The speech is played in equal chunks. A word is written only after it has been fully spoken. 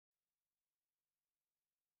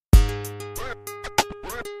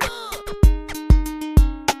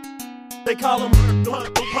They call them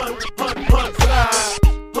hunt, slide.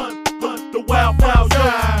 Hunt, the wild fowl,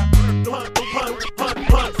 yeah. Hunt,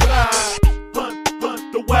 slide.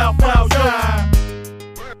 Hunt, the wild fowl, yeah.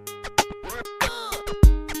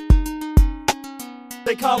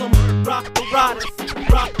 They call them rock the riders. They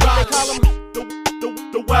call them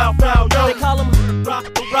the wild fowl, yo. They call them rock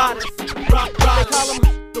the riders. They call them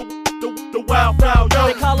the wild fowl, yo.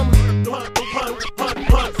 They call them hunt,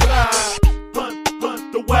 slide.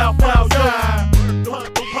 Hunt, the wild fowl, yeah.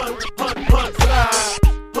 Hunt, slide.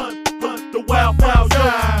 Hunt, the wild fowl,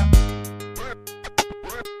 yeah.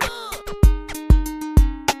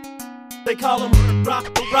 They call them rock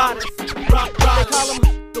the riders. They call them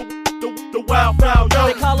the wild fowl, yo.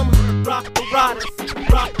 They call them rock the riders. They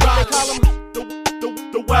call them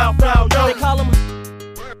the wild fowl, yo. They call them.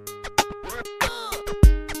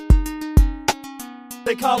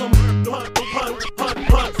 They call them hunt,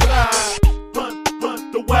 slide.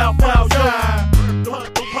 Hunt, the wild fowl, yeah.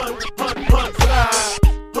 Hunt, slide.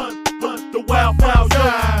 Hunt, the wild fowl,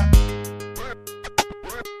 yeah.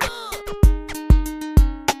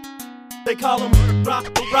 They call them rock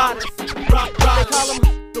the riders. They call them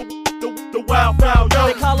the wild fowl, yo.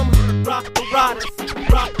 They call them rock the riders. They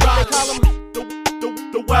call them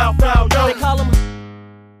the wild fowl, yo. They call them.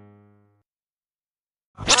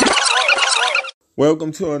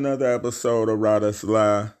 Welcome to another episode of Riders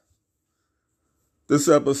Live. This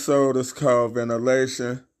episode is called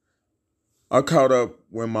Ventilation. I caught up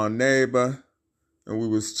with my neighbor and we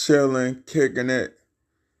was chilling, kicking it,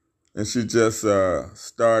 and she just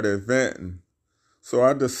started venting. So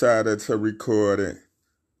I decided to record it.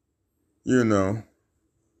 You know,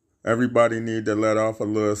 everybody need to let off a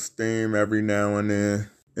little steam every now and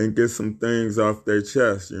then and get some things off their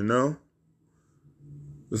chest, you know?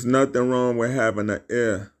 There's nothing wrong with having an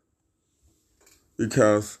ear,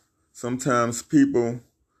 because sometimes people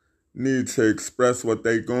need to express what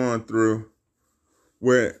they're going through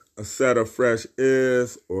with a set of fresh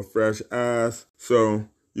ears or fresh eyes, so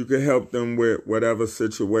you can help them with whatever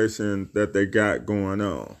situation that they got going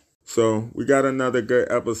on. So we got another good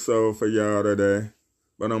episode for y'all today,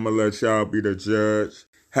 but I'm going to let y'all be the judge.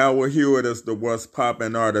 Howard Hewitt is the What's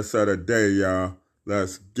Poppin' artist of the day, y'all.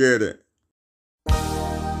 Let's get it.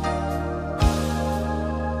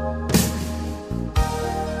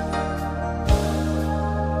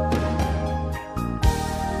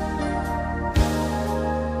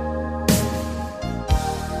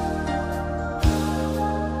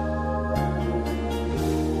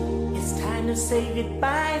 Say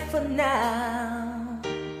goodbye for now.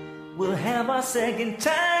 We'll have our second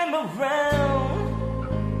time around.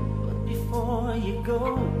 But before you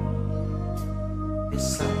go, there's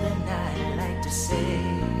something I'd like to say.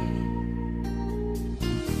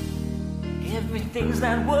 Everything's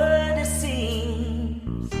not what it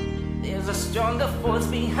seems. There's a stronger force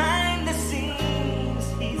behind the scenes.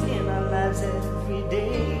 He's in our lives every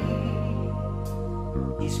day.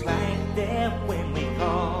 He's right there when we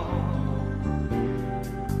call.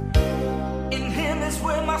 Is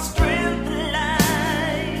where my strength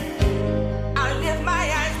lies. I lift my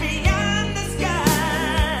eyes beyond the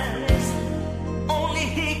skies. Only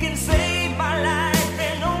He can save my life,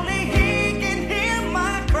 and only He can hear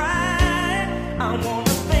my cry. I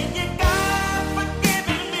wanna thank you, God, for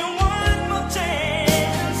giving me one more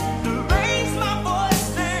chance to raise my voice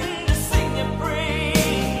and to sing your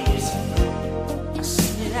praise. I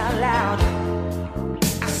sing it out loud.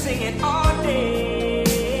 I sing it all day.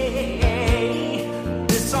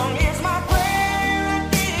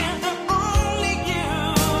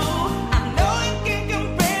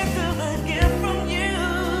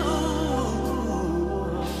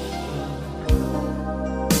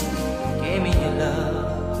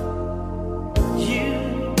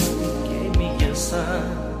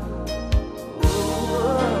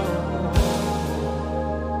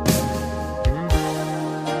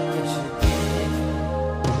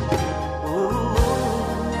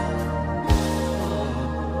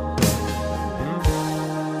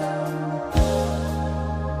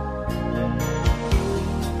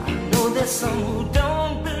 Some who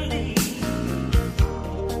don't believe.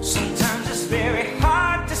 Sometimes it's very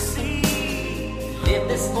hard to see. Live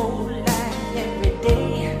this old life every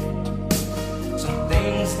day. Some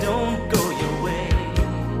things don't go your way.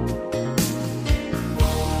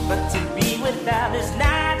 But to be without is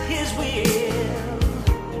not His will.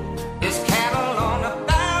 There's cattle on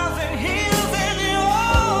 1,000 hills, and you're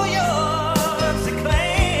all yours to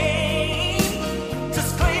claim.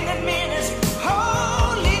 Just claim that man is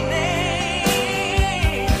holy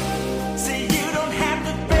name. See, you don't have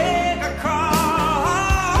to beg or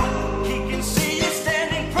crawl. He can see you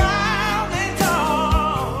standing proud.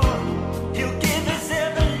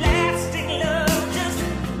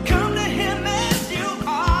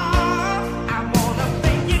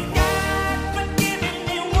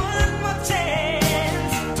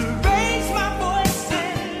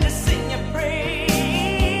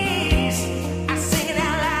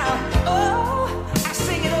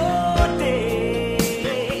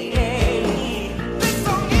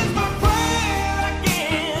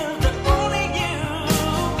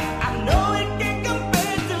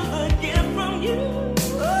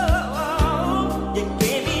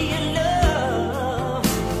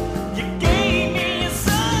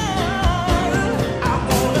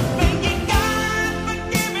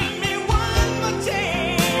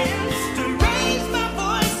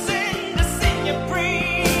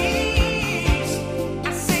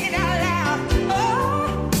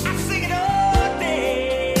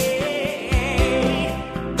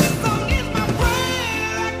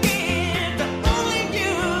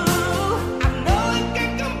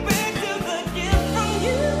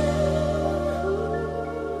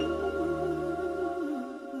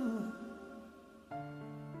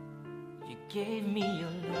 gave me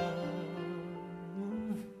your love.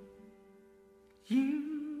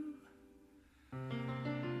 You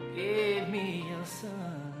gave me your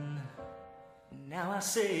son. Now I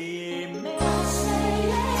say amen.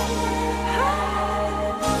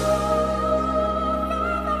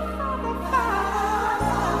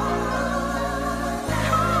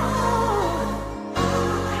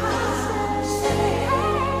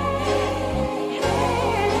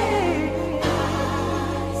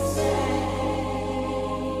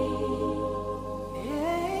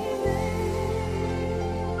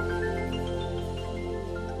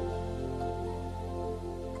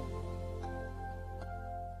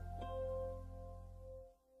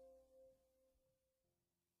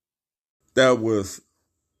 That was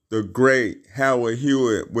the great Howard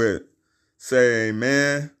Hewitt with Say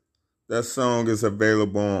Amen. That song is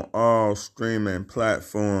available on all streaming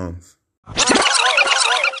platforms.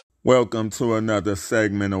 Welcome to another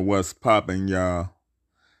segment of What's Poppin', y'all.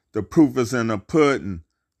 The proof is in the pudding.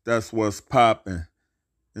 That's what's poppin'.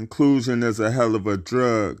 Inclusion is a hell of a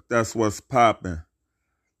drug. That's what's poppin'.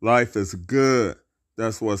 Life is good.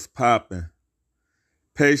 That's what's poppin'.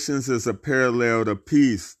 Patience is a parallel to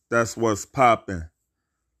peace. That's what's poppin'.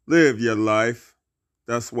 Live your life.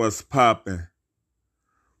 That's what's poppin'.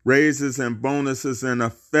 Raises and bonuses in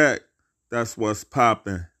effect. That's what's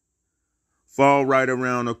poppin'. Fall right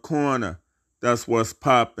around the corner. That's what's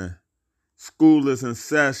poppin'. School is in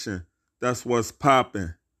session. That's what's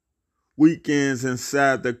poppin'. Weekends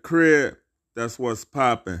inside the crib. That's what's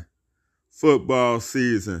poppin'. Football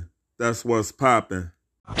season. That's what's poppin'.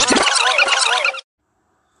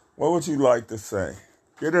 What would you like to say?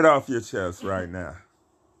 Get it off your chest right now.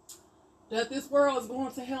 That this world is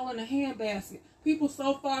going to hell in a handbasket. People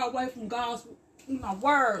so far away from God's,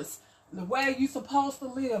 words, the way you're supposed to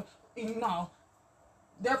live,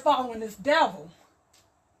 they're following this devil.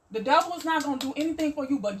 The devil is not going to do anything for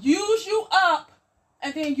you but use you up,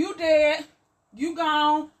 and then you dead, you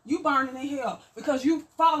gone, you burning in hell because you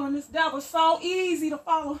following this devil. It's so easy to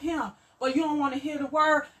follow him, but you don't want to hear the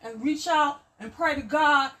word and reach out and pray to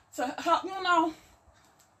God to help, No.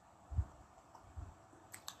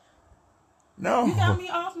 You got me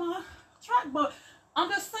off my track, but I'm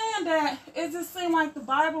just saying that it just seems like the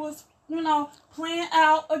Bible is, playing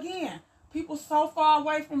out again. People so far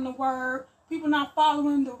away from the word. People not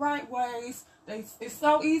following the right ways. It's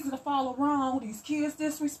so easy to follow wrong. These kids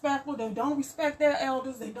disrespectful. They don't respect their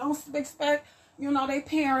elders. They don't respect, their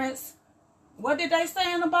parents. What did they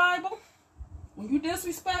say in the Bible? When you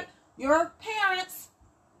disrespect your parents,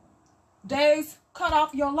 days cut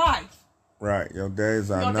off your life. Right, your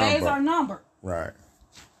days are numbered. Your days are numbered. Right.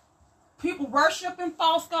 People worshiping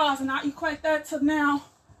false gods, and I equate that to now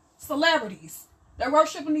celebrities. They're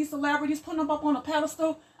worshiping these celebrities, putting them up on a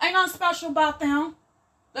pedestal. Ain't nothing special about them.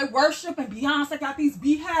 They worshiping Beyonce, got these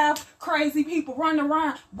beehive crazy people running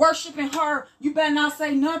around worshiping her. You better not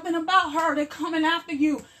say nothing about her. They're coming after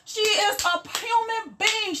you. She is a human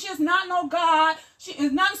being. She is not no God. She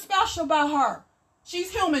is nothing special about her.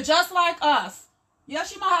 She's human just like us. Yeah,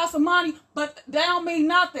 she might have some money, but that don't mean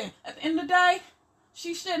nothing. At the end of the day,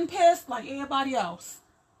 she shouldn't piss like everybody else.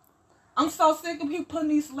 I'm so sick of people putting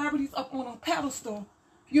these celebrities up on a pedestal,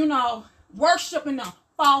 worshiping them.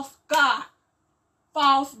 False God.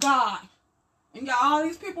 False God. And got all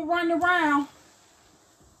these people running around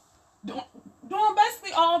doing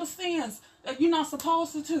basically all the sins that you're not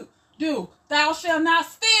supposed to do. Thou shalt not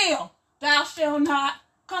steal. Thou shalt not.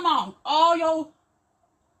 Come on. All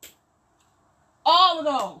of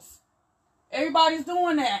those. Everybody's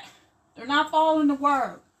doing that. They're not following the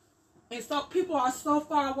word. And so people are so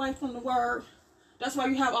far away from the word. That's why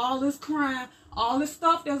you have all this crime, all this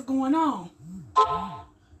stuff that's going on.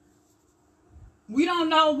 We don't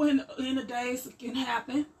know when in the days it can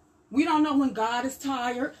happen. We don't know when God is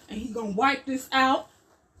tired and he's going to wipe this out.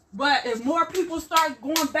 But if more people start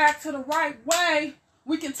going back to the right way,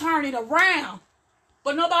 we can turn it around.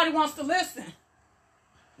 But nobody wants to listen.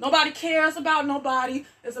 Nobody cares about nobody.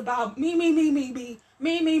 It's about me.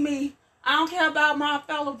 I don't care about my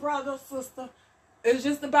fellow brother or sister. It's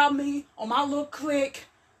just about me or my little clique.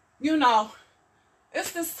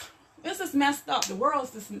 It's just messed up. The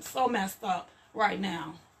world's just so messed up right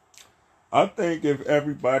now. I think if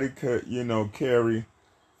everybody could, carry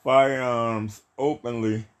firearms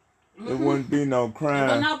openly, it wouldn't be no crime.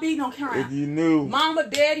 It would not be no crime. If you knew, mama,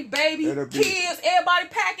 daddy, baby, kids, everybody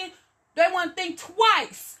packing, they wouldn't think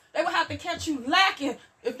twice. They would have to catch you lacking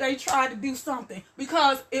if they tried to do something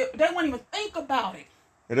because they wouldn't even think about it.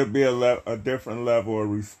 It'll be a different level of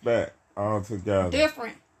respect altogether.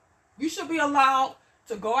 Different. You should be allowed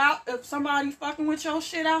to go out if somebody's fucking with your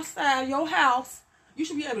shit outside your house. You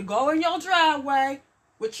should be able to go in your driveway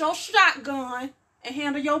with your shotgun and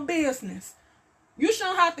handle your business. You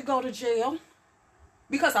shouldn't have to go to jail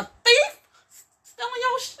because a thief stealing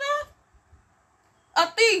your stuff. A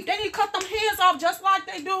thief, they need to cut them hands off just like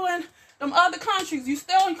they do in them other countries. You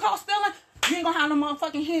caught stealing, you ain't gonna have no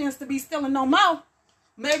motherfucking hands to be stealing no more.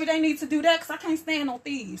 Maybe they need to do that because I can't stand no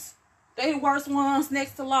thieves. They the worst ones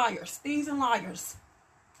next to liars. Thieves and liars.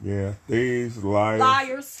 Yeah, thieves,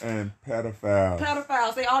 liars, and pedophiles.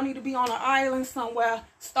 Pedophiles, they all need to be on an island somewhere,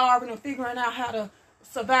 starving and figuring out how to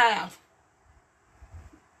survive.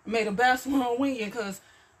 May the best one win, because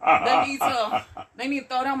they need to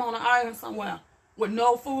throw them on an island somewhere with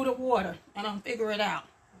no food or water, and figure it out.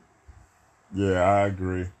 Yeah, I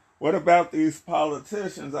agree. What about these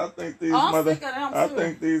politicians? I think these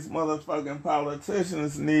motherfucking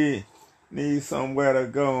politicians need somewhere to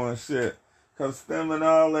go and shit. Cause stemming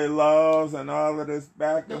all their laws and all of this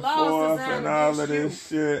back and forth and all of this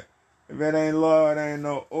shit. If it ain't law, it ain't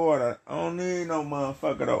no order. I don't need no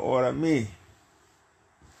motherfucker to order me.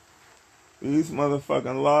 These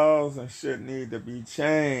motherfucking laws and shit need to be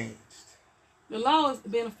changed. The laws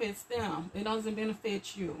benefits them. It doesn't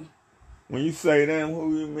benefit you. When you say them,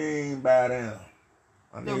 who you mean by them?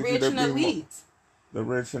 The rich and elite. The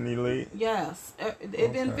rich and elite? Yes.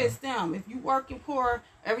 It benefits them. If you working poor,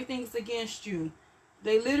 everything's against you.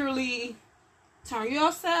 They literally turn you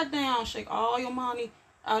upside down, shake all your money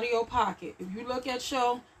out of your pocket. If you look at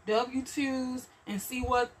your W-2s and see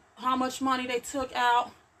how much money they took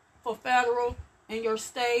out for federal in your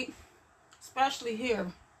state, especially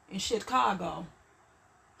here in Chicago,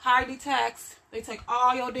 highly taxed. They take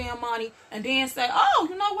all your damn money and then say, oh,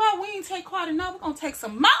 you know what? We ain't take quite enough. We're going to take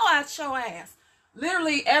some more out your ass.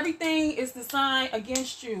 Literally, everything is designed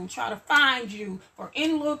against you. Try to find you for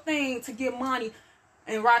any little thing to get money.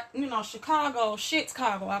 And Chicago,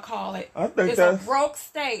 I call it. I think it's a broke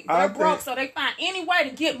state. They're broke, so they find any way to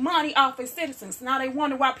get money off its citizens. Now they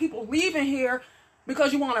wonder why people leaving here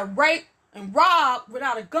because you want to rape and rob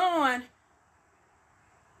without a gun.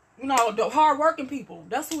 The hard-working people.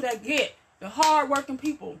 That's who they get. The hard-working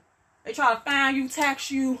people. They try to find you,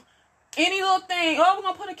 tax you, any little thing. Oh, we're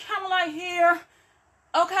going to put a camera light here.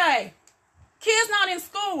 Okay. Kids not in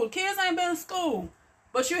school. Kids ain't been in school.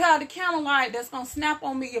 But you have the camera light that's going to snap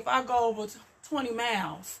on me if I go over 20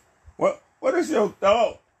 miles. What is your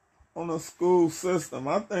thought on the school system?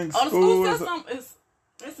 I think the school system is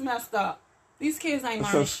messed up. These kids ain't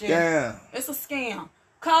learning shit. It's a scam. It's a scam.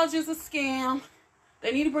 College is a scam.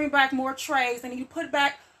 They need to bring back more trades. They need to put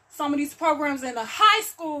back some of these programs in the high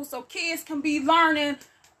school so kids can be learning.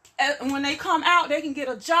 And when they come out, they can get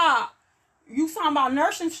a job. You talking about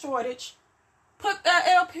nursing shortage. Put that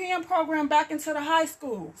LPN program back into the high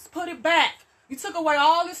schools. Put it back. You took away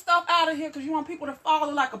all this stuff out of here because you want people to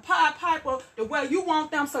follow like a Pied Piper the way you want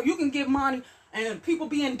them so you can get money and people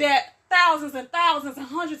be in debt. Thousands and thousands and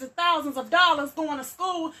hundreds of thousands of dollars going to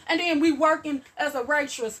school, and then we working as a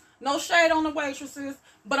waitress. No shade on the waitresses,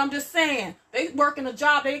 but I'm just saying, they working a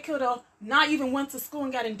job they could have not even went to school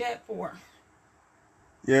and got in debt for.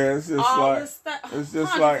 Yeah, it's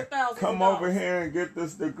just like come over here and get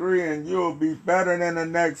this degree and you'll be better than the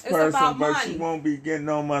next person, but you won't be getting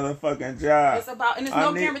no motherfucking job. It's about, and it's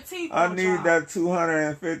no guarantee for I need that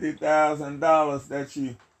 $250,000 that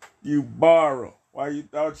you borrow. Why you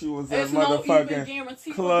thought you was a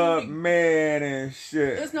motherfucking Club Med and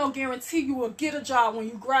shit. There's no guarantee you will get a job when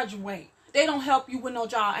you graduate. They don't help you with no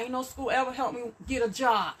job. Ain't no school ever helped me get a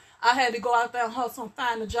job. I had to go out there and hustle and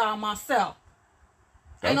find a job myself.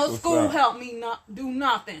 Ain't no school help me do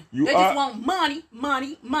nothing. They just want money,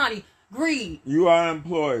 money, money. Greed. You are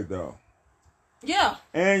employed though. Yeah.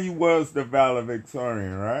 And you was the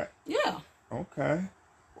valedictorian, right? Yeah. Okay.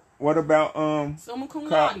 What about Summa cum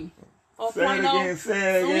laude. Say it again.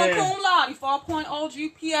 Summa cum laude, 4.0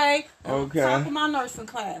 GPA. Okay. Top of my nursing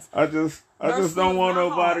class. I just don't want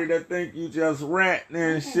nobody to think you just ranting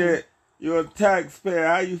and shit. You're a taxpayer.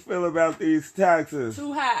 How you feel about these taxes?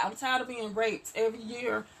 Too high. I'm tired of being raped every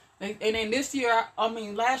year. And then last year I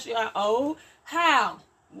owed. How?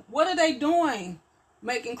 What are they doing?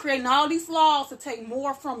 Creating all these laws to take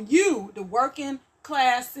more from you, the working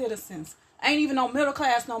class citizens. Ain't even no middle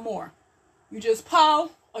class no more. You just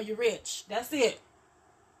poor or you rich. That's it.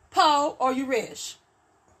 Poor or you rich.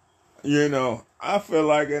 I feel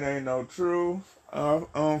like it ain't no truth. I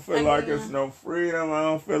don't feel like it's no freedom.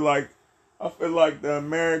 I feel like the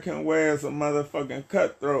American way is a motherfucking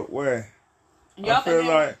cutthroat way.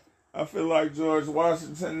 I feel like George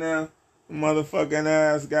Washington now, motherfucking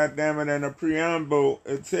ass, goddammit, in the preamble,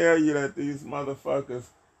 it tell you that these motherfuckers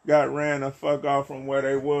got ran the fuck off from where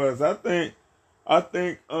they was. I think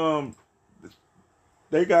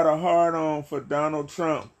they got a hard on for Donald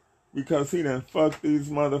Trump because he done fucked these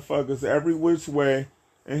motherfuckers every which way,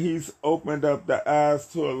 and he's opened up the eyes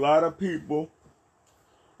to a lot of people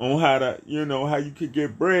on how to, how you could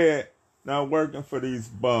get bread not working for these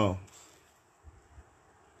bums.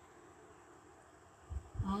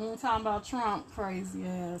 I'm talking about Trump, crazy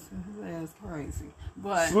ass. His ass crazy.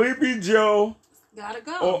 But Sleepy Joe gotta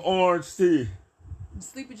go. or orange tea?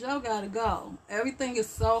 Sleepy Joe gotta go. Everything is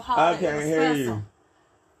so high. I can't hear you.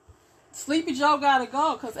 Sleepy Joe gotta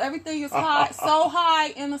go because everything is high, so high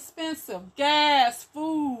and expensive. Gas,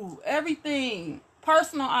 food, everything,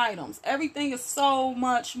 personal items, everything is so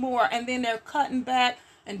much more. And then they're cutting back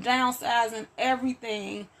and downsizing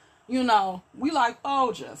everything. We like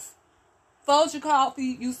Folgers. Folger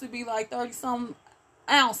coffee used to be like 30-some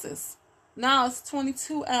ounces. Now it's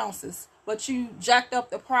 22 ounces. But you jacked up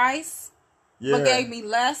the price, but gave me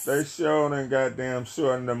less. They showed and goddamn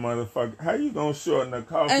shortened the motherfucker. How you gonna shorten the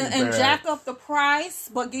coffee and jack up the price,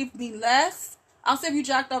 but give me less? I'll say if you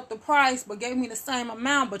jacked up the price, but gave me the same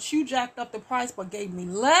amount, but you jacked up the price, but gave me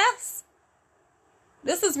less?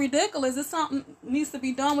 This is ridiculous. It's something needs to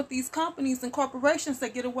be done with these companies and corporations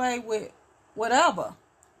that get away with whatever.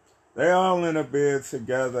 They all in a bed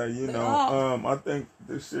together, I think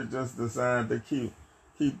this shit just designed to keep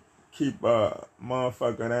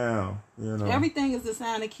motherfucker down, Everything is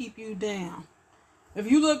designed to keep you down. If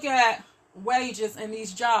you look at wages in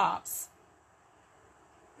these jobs,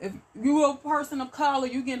 if you're a person of color,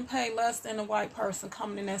 you're getting paid less than a white person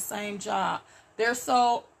coming in that same job. They're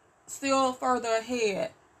still further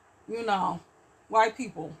ahead, white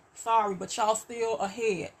people. Sorry, but y'all still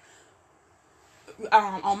ahead.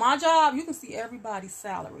 On my job, you can see everybody's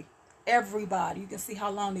salary. Everybody. You can see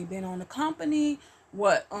how long they've been on the company,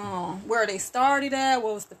 where they started at,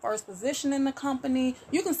 what was the first position in the company.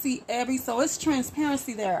 You can see so it's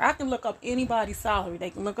transparency there. I can look up anybody's salary. They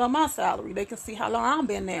can look up my salary. They can see how long I've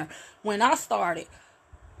been there. When I started,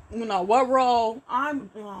 what role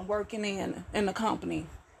I'm working in the company.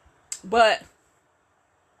 But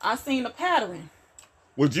I seen the pattern.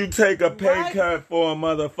 Would you take a pay cut for a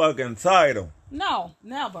motherfucking title? No,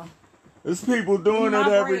 never. There's people doing it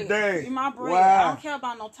every day. Give me my bread. Why? I don't care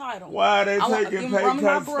about no title. Why are they taking pay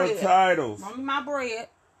cuts for titles? Run me my bread.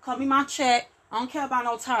 Cut me my check. I don't care about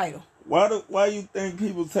no title. Why you think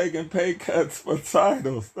people taking pay cuts for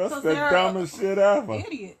titles? That's the dumbest shit ever.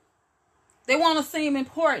 Idiot. They want to seem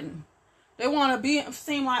important. They want to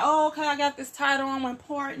seem like, oh, okay, I got this title, I'm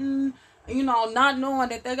important. Not knowing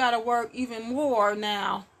that they got to work even more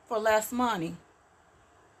now for less money,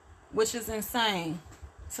 which is insane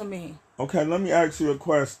to me. Okay, let me ask you a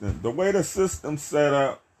question. The way the system's set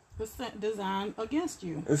up, it's designed against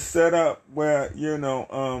you. It's set up where,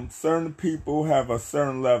 certain people have a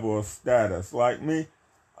certain level of status. Like me,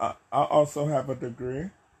 I also have a degree.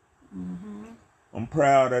 Mm-hmm. I'm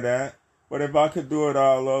proud of that. But if I could do it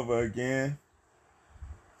all over again,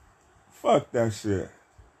 fuck that shit.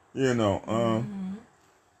 I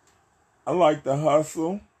like to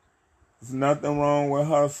hustle. There's nothing wrong with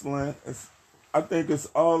hustling. I think it's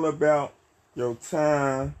all about your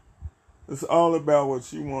time. It's all about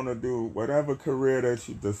what you want to do, whatever career that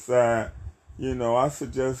you decide. I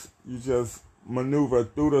suggest you just maneuver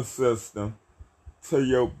through the system to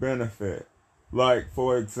your benefit. Like,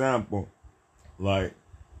 for example,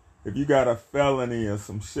 if you got a felony or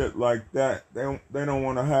some shit like that, they don't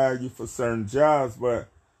want to hire you for certain jobs, but,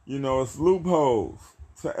 it's loopholes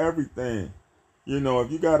to everything.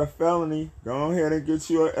 If you got a felony, go ahead and get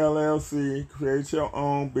you an LLC, create your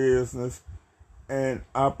own business, and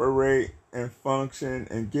operate and function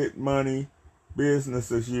and get money,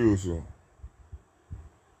 business as usual.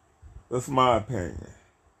 That's my opinion.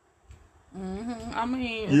 Mm-hmm. I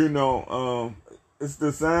mean, it's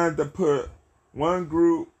designed to put one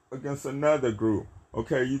group against another group.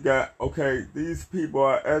 These people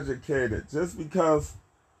are educated. Just because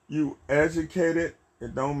you educated,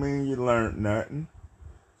 it don't mean you learned nothing.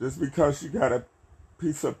 Just because you got a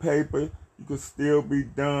piece of paper, you could still be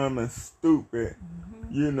dumb and stupid.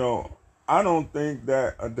 Mm-hmm. I don't think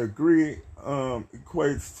that a degree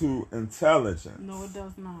equates to intelligence. No, it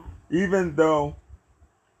does not. Even though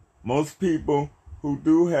most people who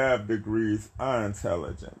do have degrees are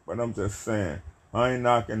intelligent. But I'm just saying, I ain't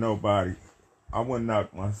knocking nobody. I wouldn't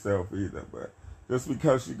knock myself either. But just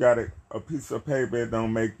because you got a piece of paper, it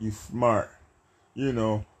don't make you smart.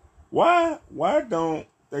 Why don't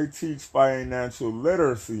they teach financial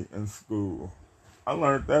literacy in school? I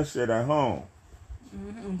learned that shit at home.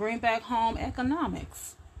 Mm-hmm. Bring back home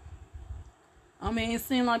economics. I mean, it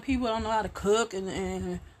seems like people don't know how to cook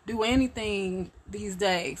and do anything these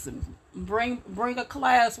days. Bring a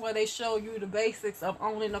class where they show you the basics of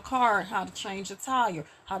owning a car, how to change a tire,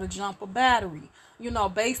 how to jump a battery.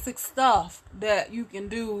 Basic stuff that you can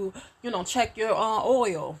do. Check your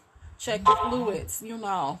oil, check your fluids.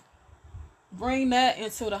 Bring that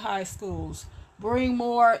into the high schools. Bring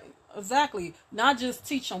more. Exactly. Not just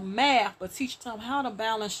teach them math, but teach them how to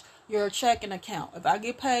balance your checking account. If I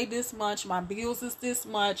get paid this much, my bills is this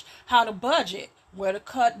much, how to budget, where to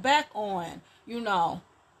cut back on,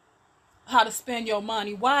 how to spend your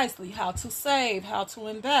money wisely, how to save, how to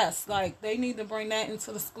invest. Like, they need to bring that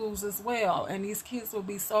into the schools as well. And these kids will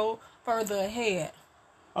be so further ahead.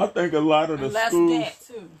 I think a lot of the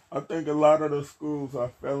schools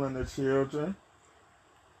are failing the children.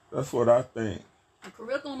 That's what I think. The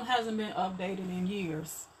curriculum hasn't been updated in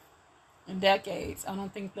years, in decades. I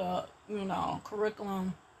don't think the,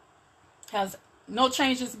 curriculum no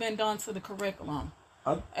changes been done to the curriculum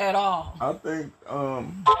at all. I think,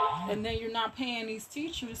 and then you're not paying these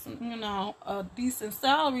teachers, a decent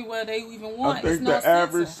salary where they even want. I think the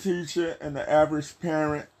average teacher and the average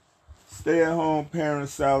parent, stay-at-home parent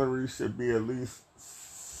salary should be at least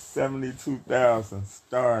 $72,000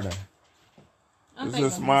 starting. It's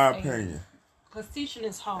just my opinion. Because teaching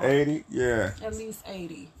is hard. 80, yeah. At least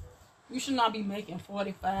 80. You should not be making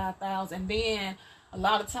 $45,000. And then a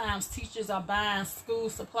lot of times teachers are buying school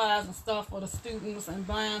supplies and stuff for the students and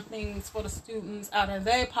buying things for the students out of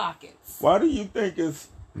their pockets. Why do you think it's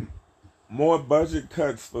more budget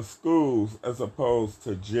cuts for schools as opposed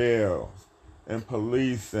to jails and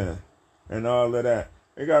policing and all of that?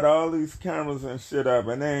 They got all these cameras and shit up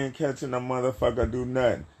and they ain't catching a motherfucker do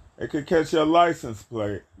nothing. They could catch your license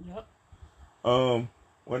plate. Yep.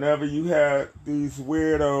 Whenever you had these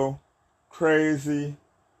weirdo, crazies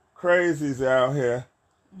out here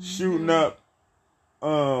shooting up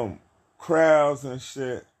crowds and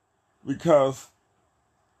shit because,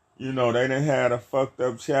 they done had a fucked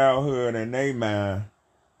up childhood in they mind.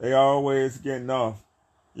 They always getting off.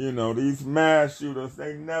 These mass shooters,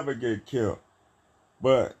 they never get killed.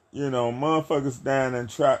 But, motherfuckers dying in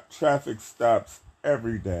traffic stops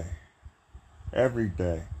every day. Every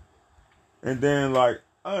day. And then, I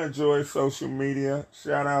enjoy social media.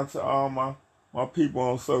 Shout out to all my people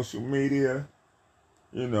on social media.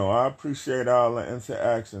 I appreciate all the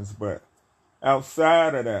interactions. But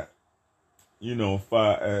outside of that,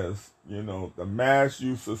 far as, the mass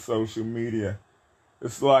use of social media,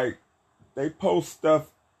 it's like they post stuff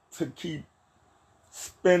to keep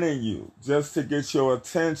spinning you just to get your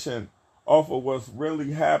attention off of what's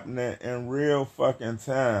really happening in real fucking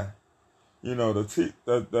time.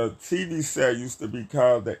 The TV set used to be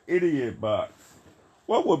called the Idiot Box.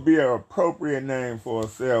 What would be an appropriate name for a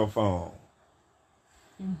cell phone?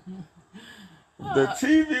 The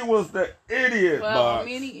TV was the Idiot Box. A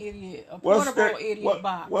mini idiot. A portable idiot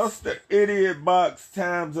box. What's the Idiot Box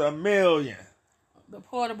times 1,000,000? The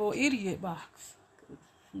portable idiot box.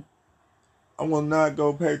 I will not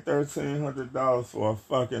go pay $1,300 for a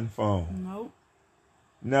fucking phone. Nope.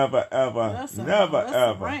 Never ever. That's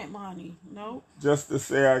ever. Rent money. Nope. Just to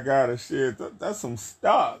say I got a shit. That's some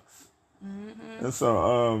stocks. Mm-hmm. And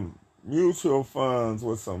some mutual funds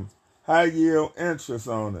with some high yield interest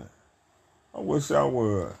on it. I wish I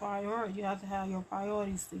would. Priority. You have to have your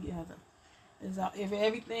priorities together. If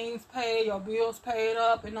everything's paid, your bills paid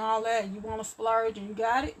up and all that, and you want to splurge and you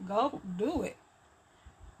got it, go do it.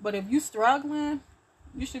 But if you're struggling,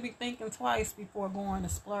 you should be thinking twice before going to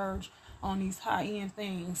splurge on these high-end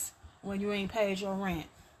things when you ain't paid your rent.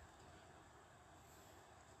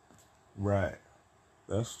 Right.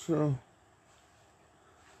 That's true.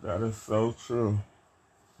 That is so true.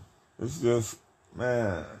 It's just,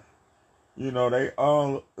 man,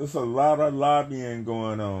 it's a lot of lobbying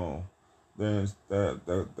going on. There's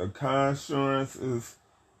the car insurance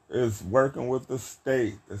is working with the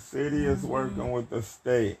state. The city is working with the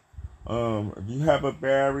state. If you have a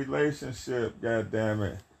bad relationship,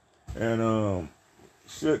 goddammit, and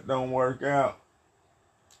shit don't work out,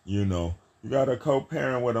 you gotta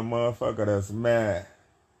co-parent with a motherfucker that's mad.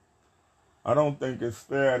 I don't think it's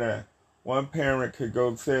fair that one parent could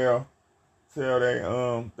go tell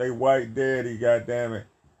they white daddy, goddammit,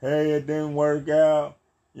 hey, it didn't work out,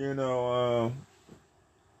 he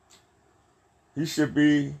should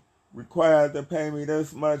be required to pay me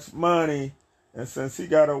this much money, and since he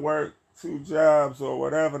gotta work 2 jobs or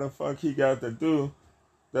whatever the fuck he got to do,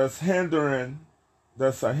 that's a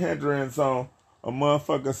hindrance on a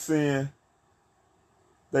motherfucker seeing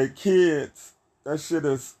they kids. That shit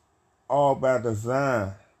is all by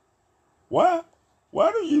design. Why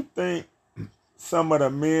do you think some of the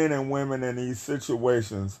men and women in these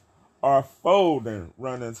situations are folding,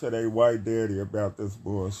 running to their white daddy about this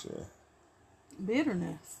bullshit.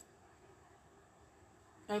 Bitterness.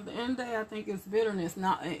 At the end of the day, I think it's bitterness,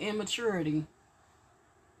 not immaturity.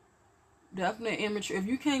 Definitely immature. If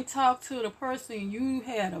you can't talk to the person you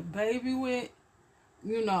had a baby with,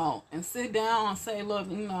 and sit down and say, look,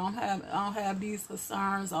 I don't have these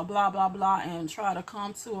concerns or blah, blah, blah, and try to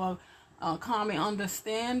come to a common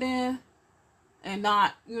understanding and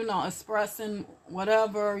not, expressing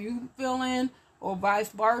whatever you feeling or vice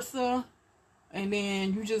versa. And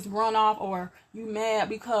then you just run off or you mad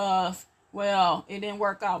because, well, it didn't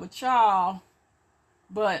work out with y'all,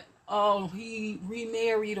 but, oh, he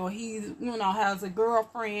remarried or he, has a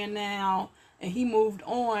girlfriend now and he moved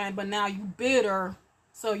on, but now you bitter.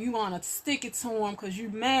 So you want to stick it to him because you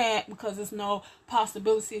mad because there's no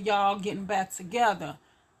possibility of y'all getting back together.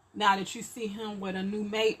 Now that you see him with a new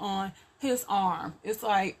mate on his arm. It's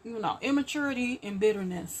like, immaturity and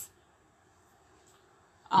bitterness.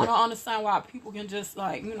 I don't understand why people can just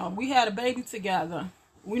we had a baby together.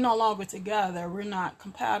 We're no longer together. We're not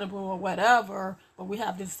compatible or whatever, but we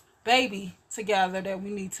have this baby together that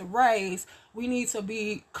we need to raise. We need to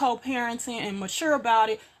be co-parenting and mature about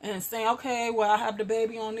it and saying, okay, well, I have the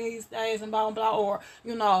baby on these days and blah, blah, blah, or,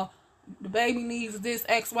 the baby needs this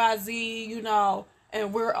XYZ,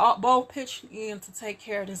 and we're all, both pitching in to take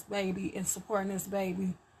care of this baby and supporting this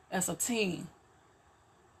baby as a team.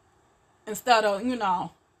 Instead of,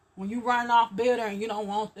 when you run off bitter and you don't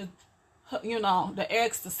want the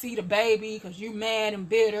ex to see the baby because you mad and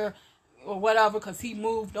bitter or whatever because he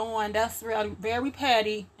moved on, that's really very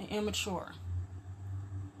petty and immature.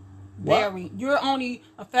 Very. You're only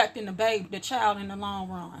affecting the child in the long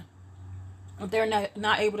run. If they're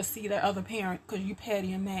not able to see their other parent because you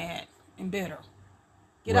petty and mad and bitter.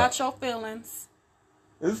 Get out your feelings.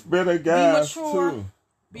 It's bitter guys too.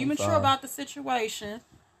 Be mature about the situation.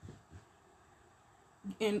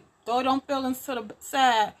 And throw them feelings to the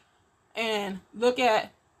side and look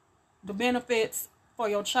at the benefits for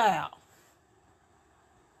your child.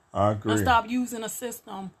 I agree. And stop using a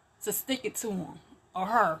system to stick it to him or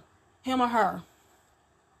her.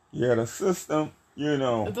 Yeah, the system,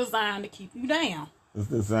 it's designed to keep you down. It's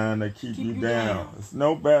designed to keep you down. It's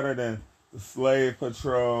no better than the slave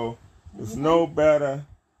patrol. It's no better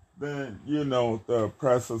than, the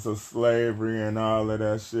oppressors of slavery and all of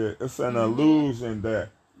that shit. It's an illusion that,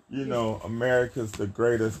 America's the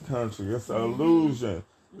greatest country. It's an illusion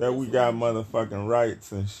that we got motherfucking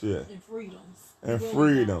rights and shit. And freedoms. And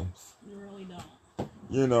freedoms. You really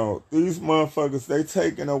don't. These motherfuckers, they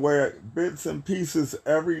taking away bits and pieces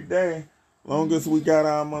every day. Long as we got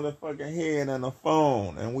our motherfucking head in the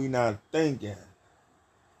phone and we not thinking.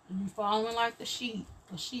 You following like the sheep.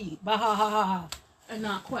 Bah ha ha ha ha. And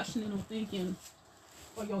not questioning or thinking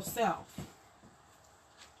for yourself.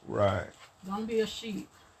 Right. Don't be a sheep.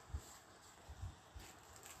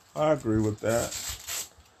 I agree with that.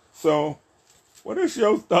 So, what is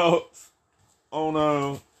your thoughts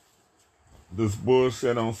on this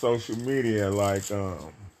bullshit on social media? Like,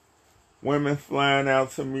 women flying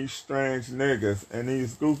out to meet strange niggas and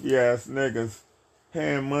these goofy ass niggas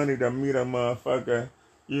paying money to meet a motherfucker,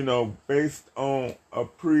 based on a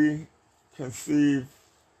preconceived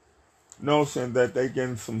notion that they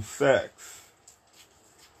getting some sex.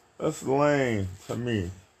 That's lame to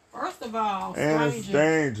me. First of all, and it's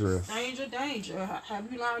dangerous. Danger.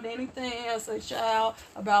 Have you learned anything as a child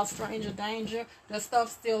about stranger danger? That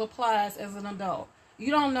stuff still applies as an adult.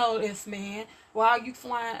 You don't know this man. Why are you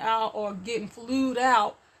flying out or getting flued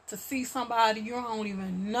out to see somebody you don't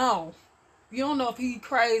even know? You don't know if he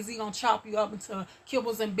crazy, gonna chop you up into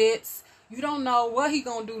kibbles and bits. You don't know what he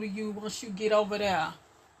gonna do to you once you get over there.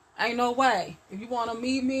 Ain't no way. If you want to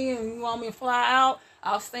meet me and you want me to fly out,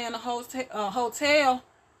 I'll stay in a hotel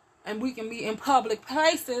and we can be in public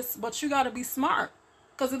places, but you got to be smart.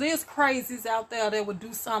 Because it is crazies out there that would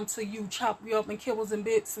do something to you, chop you up in kibbles and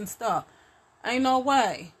bits and stuff. Ain't no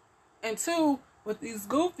way. And two, with these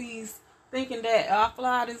goofies thinking that I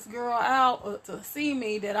fly this girl out to see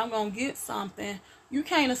me, that I'm going to get something, you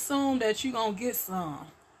can't assume that you're going to get some.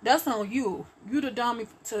 That's on you. You the dummy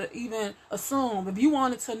to even assume. If you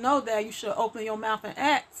wanted to know that, you should open your mouth and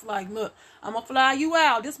act like, look, I'm going to fly you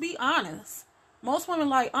out. Just be honest. Most women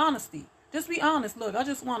like honesty. Just be honest. Look, I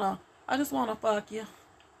just wanna fuck you.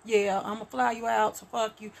 Yeah, I'm gonna fly you out to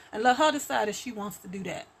fuck you, and let her decide if she wants to do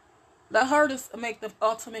that. Let her just make the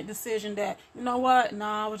ultimate decision that, you know what?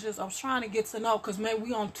 Nah, I was trying to get to know, because maybe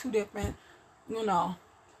we on two different,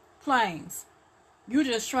 planes. You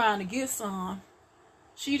just trying to get some.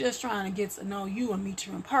 She just trying to get to know you and meet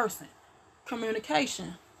you in person.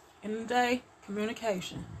 Communication. In the day,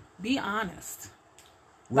 communication. Be honest.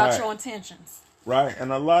 about Right. your intentions. Right,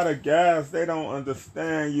 and a lot of guys, they don't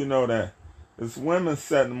understand, that it's women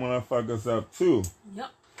setting motherfuckers up too. Yep.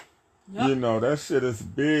 That shit is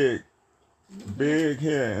big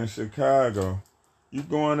here in Chicago. You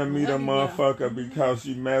going to meet a Everywhere. motherfucker because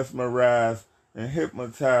you mesmerized and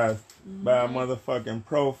hypnotized by a motherfucking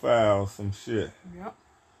profile, some shit. Yep.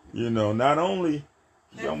 Not only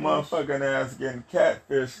is your Catfish. motherfucking ass getting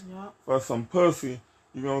catfish Yep. for some pussy,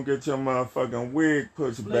 you gonna get your motherfucking wig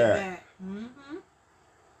pushed back. Mm-hmm.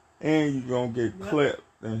 And you gonna get Yep. clipped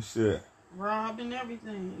and shit. Robbed and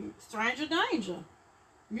everything. Stranger danger.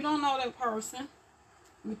 You don't know that person.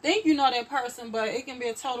 You think you know that person, but it can be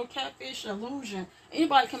a total catfish illusion.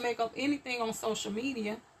 Anybody can make up anything on social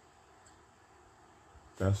media.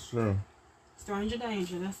 That's true. Stranger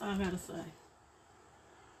danger. That's all I gotta say.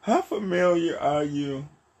 How familiar are you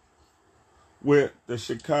with the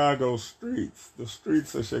Chicago streets? The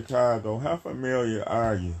streets of Chicago. How familiar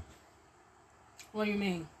are you? What do you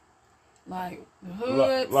mean? Like the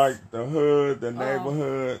hoods? Like the hood, the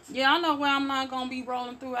neighborhoods. Yeah, I know where I'm not gonna be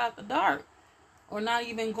rolling through after dark, or not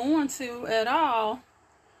even going to at all.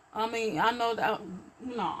 I mean, I know that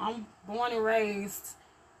I'm born and raised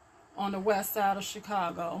on the west side of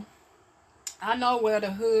Chicago. I know where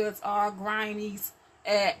the hoods are, grindies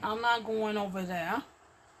at. I'm not going over there.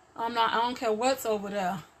 I don't care what's over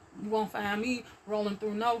there. You won't find me rolling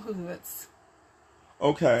through no hoods.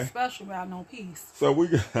 Okay. Especially without no peace. So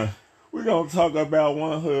we're gonna talk about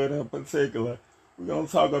one hood in particular. We're gonna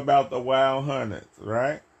talk about the Wild Hundreds,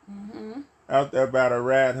 right? Mm-hmm. Out there by the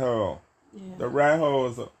Rat Hole. Yeah. The Rat Hole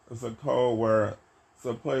is a code word. It's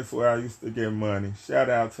a place where I used to get money. Shout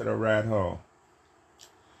out to the Rat Hole.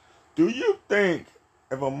 Do you think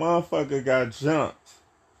if a motherfucker got jumped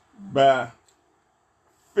by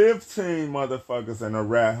 15 motherfuckers in a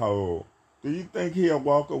rat hole, do you think he'll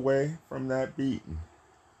walk away from that beating?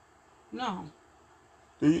 No.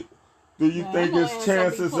 Do you Yeah, think I'm his gonna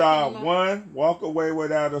chances be are, putting him up. 1, walk away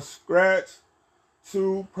without a scratch,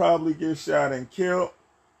 2, probably get shot and killed,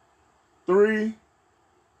 3,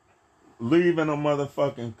 leave in a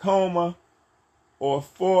motherfucking coma, or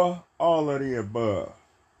 4, all of the above?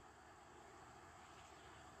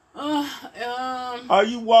 Are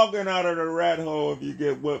you walking out of the rat hole if you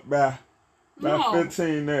get whipped by No.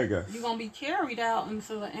 15 niggas? You're going to be carried out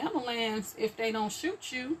into the ambulance if they don't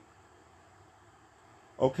shoot you.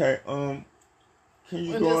 Okay, can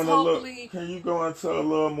you And go just into hopefully- can you go into a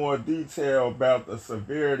little more detail about the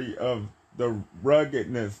severity of the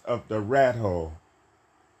ruggedness of the rat hole?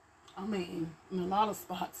 I mean, in a lot of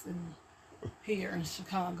spots here in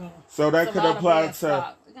Chicago. So that It's a could lot of apply bad to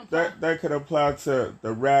spots. It can apply- that could apply to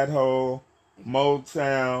the rat hole,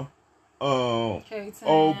 Motown, K-Town,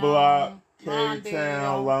 Old Block, Lawndale.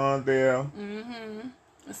 K-Town, Lawndale, Mm-hmm.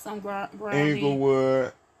 There's some ground.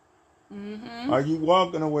 Inglewood. Mm-hmm. Are you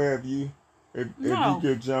walking away if you No.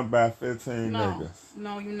 get jumped by 15 No. niggas?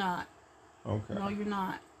 No, you're not. Okay. No, you're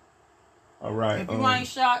not. All right. If you ain't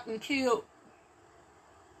shot and killed,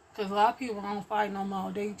 because a lot of people don't fight no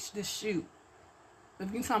more, they just shoot.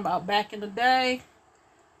 If you talking about back in the day,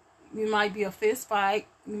 you might be a fist fight,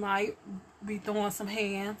 you might be throwing some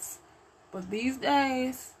hands, but these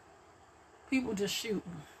days, people just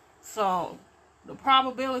shooting. So the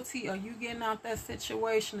probability of you getting out that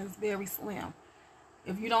situation is very slim.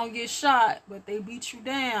 If you don't get shot, but they beat you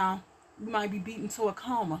down, you might be beaten to a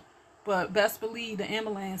coma. But best believe the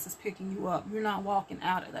ambulance is picking you up. You're not walking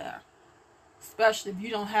out of there. Especially if you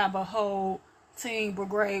don't have a whole team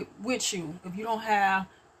brigade with you. If you don't have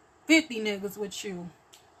 50 niggas with you.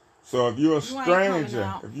 So if you're a You ain't coming stranger,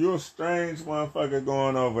 out. if you're a strange motherfucker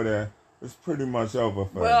going over there, it's pretty much over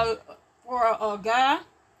for you. Well, for a guy,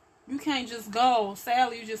 you can't just go.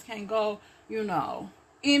 Sadly, you just can't go,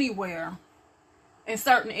 anywhere. In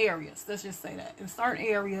certain areas. Let's just say that. In certain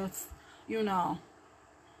areas,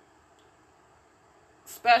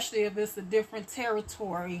 especially if it's a different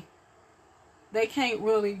territory, they can't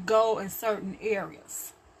really go in certain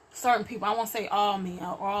areas. Certain people, I won't say all men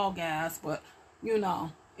or all guys, but,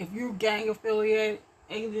 if you're gang affiliated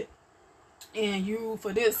and you,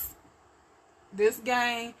 for this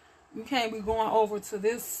gang, you can't be going over to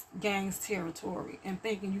this gang's territory and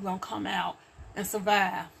thinking you're going to come out and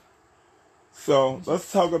survive. So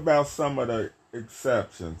let's talk about some of the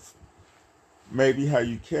exceptions. Maybe how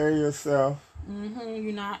you carry yourself. Mm-hmm.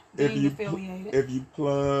 You're not If gang you affiliated. if you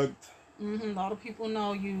plugged Mm-hmm. A lot of people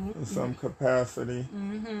know you. in some capacity,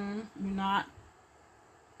 Mm-hmm. You're not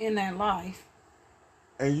in that life.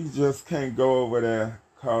 and you just can't go over there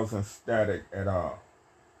causing static at all.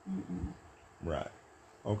 Mm-mm. Right.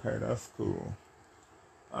 Okay, that's cool.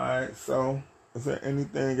 All right. So, is there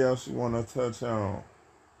anything else you want to touch on?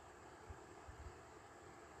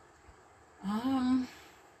 I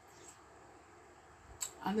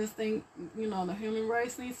just think, the human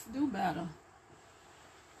race needs to do better.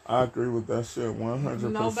 I agree with that shit If you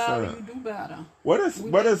know better, you 100%. do better. What We is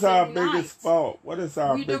need to our unite. biggest fault? What is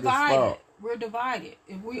our We biggest divided. fault? We're divided.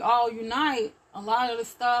 If we all unite, a lot of the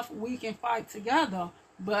stuff we can fight together.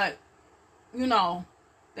 But,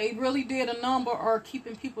 they really did a number of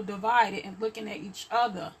keeping people divided and looking at each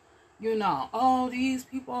other. Oh, these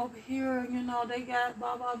people over here, they got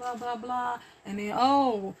blah, blah, blah, blah, blah. And then,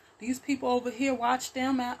 oh, these people over here, watch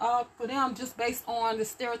them for them just based on the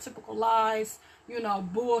stereotypical lies,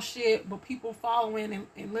 bullshit, but people following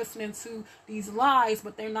and listening to these lies,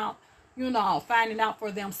 but they're not, finding out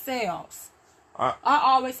for themselves. I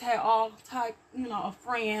always had all type, of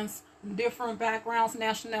friends from different backgrounds,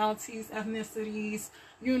 nationalities, ethnicities,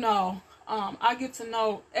 I get to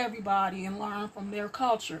know everybody and learn from their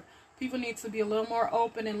culture. People need to be a little more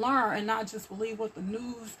open and learn and not just believe what the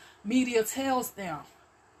news media tells them.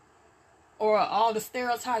 Or all the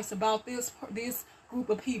stereotypes about this group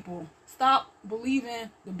of people. Stop believing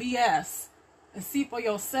the BS and see for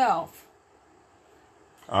yourself.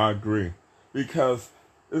 I agree. Because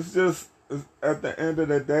at the end of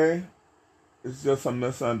the day, it's just a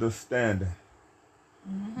misunderstanding.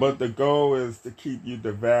 Mm-hmm. But the goal is to keep you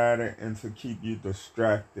divided and to keep you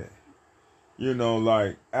distracted.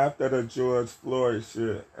 Like after the George Floyd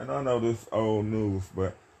shit, and I know this old news,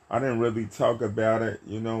 but I didn't really talk about it,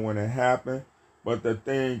 when it happened. But the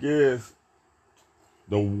thing is,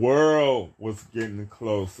 the world was getting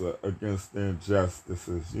closer against the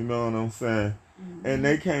injustices. You know what I'm saying? Mm-hmm. And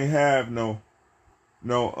they can't have no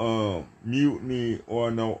mutiny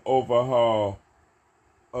or no overhaul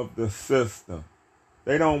of the system.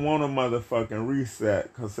 They don't want a motherfucking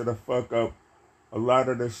reset because it'll fuck up a lot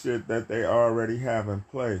of the shit that they already have in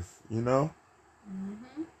place, Mm-hmm.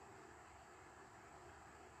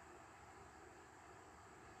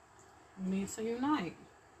 We need to unite.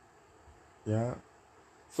 Yeah.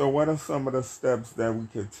 So what are some of the steps that we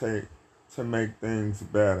could take to make things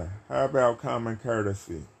better? How about common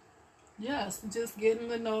courtesy? Yes, just getting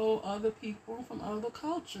to know other people from other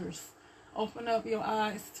cultures. Open up your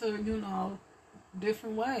eyes to,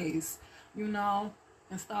 different ways, and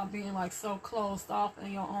stop being like so closed off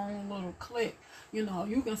in your own little clique. You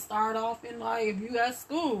can start off in like, if you at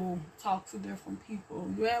school, talk to different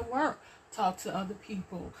people. You at work, talk to other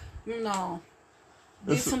people. Get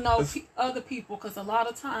to know other people, because a lot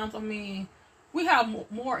of times, we have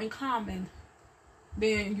more in common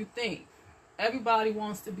than you think. Everybody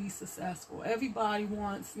wants to be successful. Everybody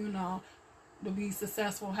wants, to be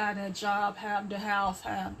successful, have that job, have the house,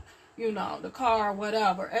 have, the car,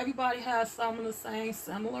 whatever. Everybody has some of the same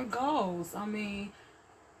similar goals. Want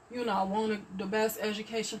the best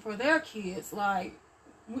education for their kids. Like,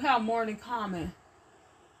 we have more in common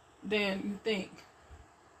than you think.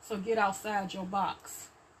 So get outside your box.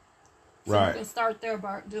 So right. You can start there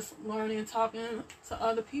by just learning, talking to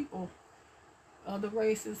other people, other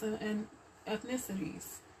races and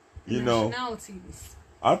ethnicities, nationalities.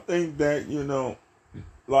 I think that,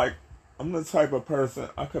 like, I'm the type of person,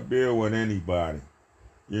 I could build with anybody,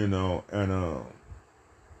 and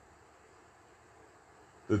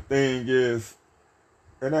the thing is,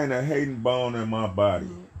 it ain't a hating bone in my body.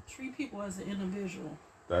 Treat people as an individual.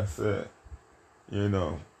 That's it.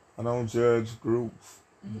 I don't judge groups,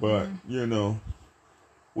 but,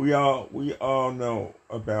 we all know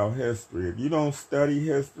about history. If you don't study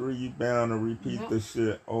history, you bound to repeat the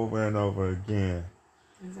shit over and over again.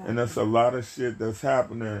 Exactly. And there's a lot of shit that's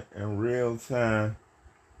happening in real time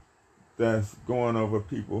that's going over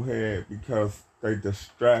people's head because they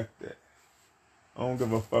distracted. I don't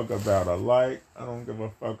give a fuck about a like. I don't give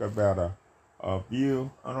a fuck about a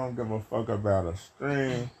view. I don't give a fuck about a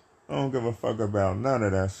stream. I don't give a fuck about none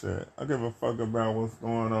of that shit. I give a fuck about what's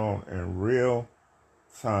going on in real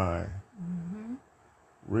time. Mm-hmm.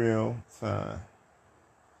 Real time.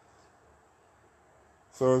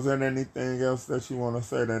 So is there anything else that you want to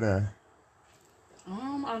say to that?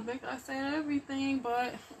 I think I said everything,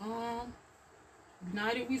 but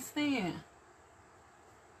united we stand.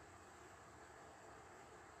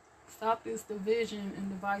 Stop this division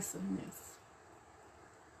and divisiveness.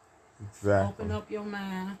 Exactly. Open up your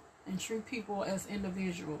mind and treat people as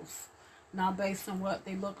individuals, not based on what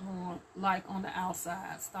they look like on the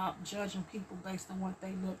outside. Stop judging people based on what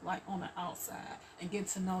they look like on the outside and get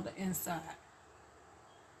to know the inside.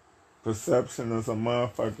 Perception is a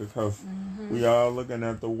motherfucker because we all looking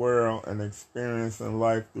at the world and experiencing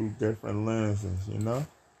life through different lenses,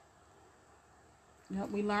 Yep,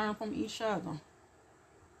 we learn from each other.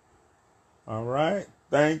 All right.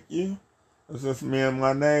 Thank you. It's just me and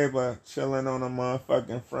my neighbor chilling on the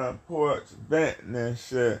motherfucking front porch, venting and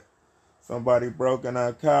shit. Somebody broke in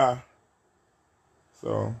our car.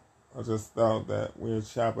 So I just thought that we'd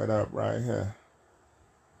chop it up right here.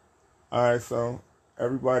 Alright, so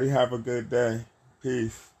everybody have a good day.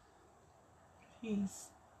 Peace. Peace.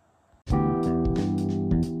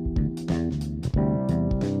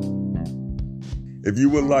 If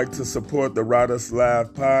you would like to support the Rodas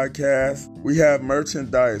Live podcast, we have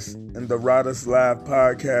merchandise in the Rodas Live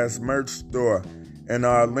podcast merch store and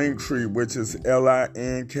our link tree, which is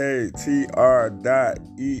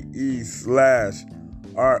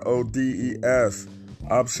linktr.ee/RODES.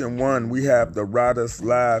 Option 1, we have the Rodas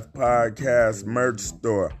Live podcast merch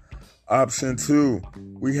store. Option 2,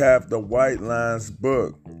 we have the White Lines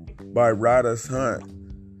book by Rodas Hunt.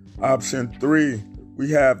 Option 3,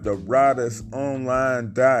 we have the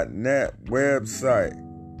RodasOnline.net website.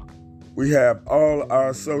 We have all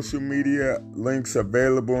our social media links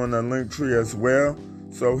available in the link tree as well.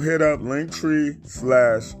 So hit up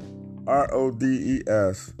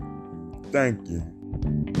linktree/RODES. Thank you.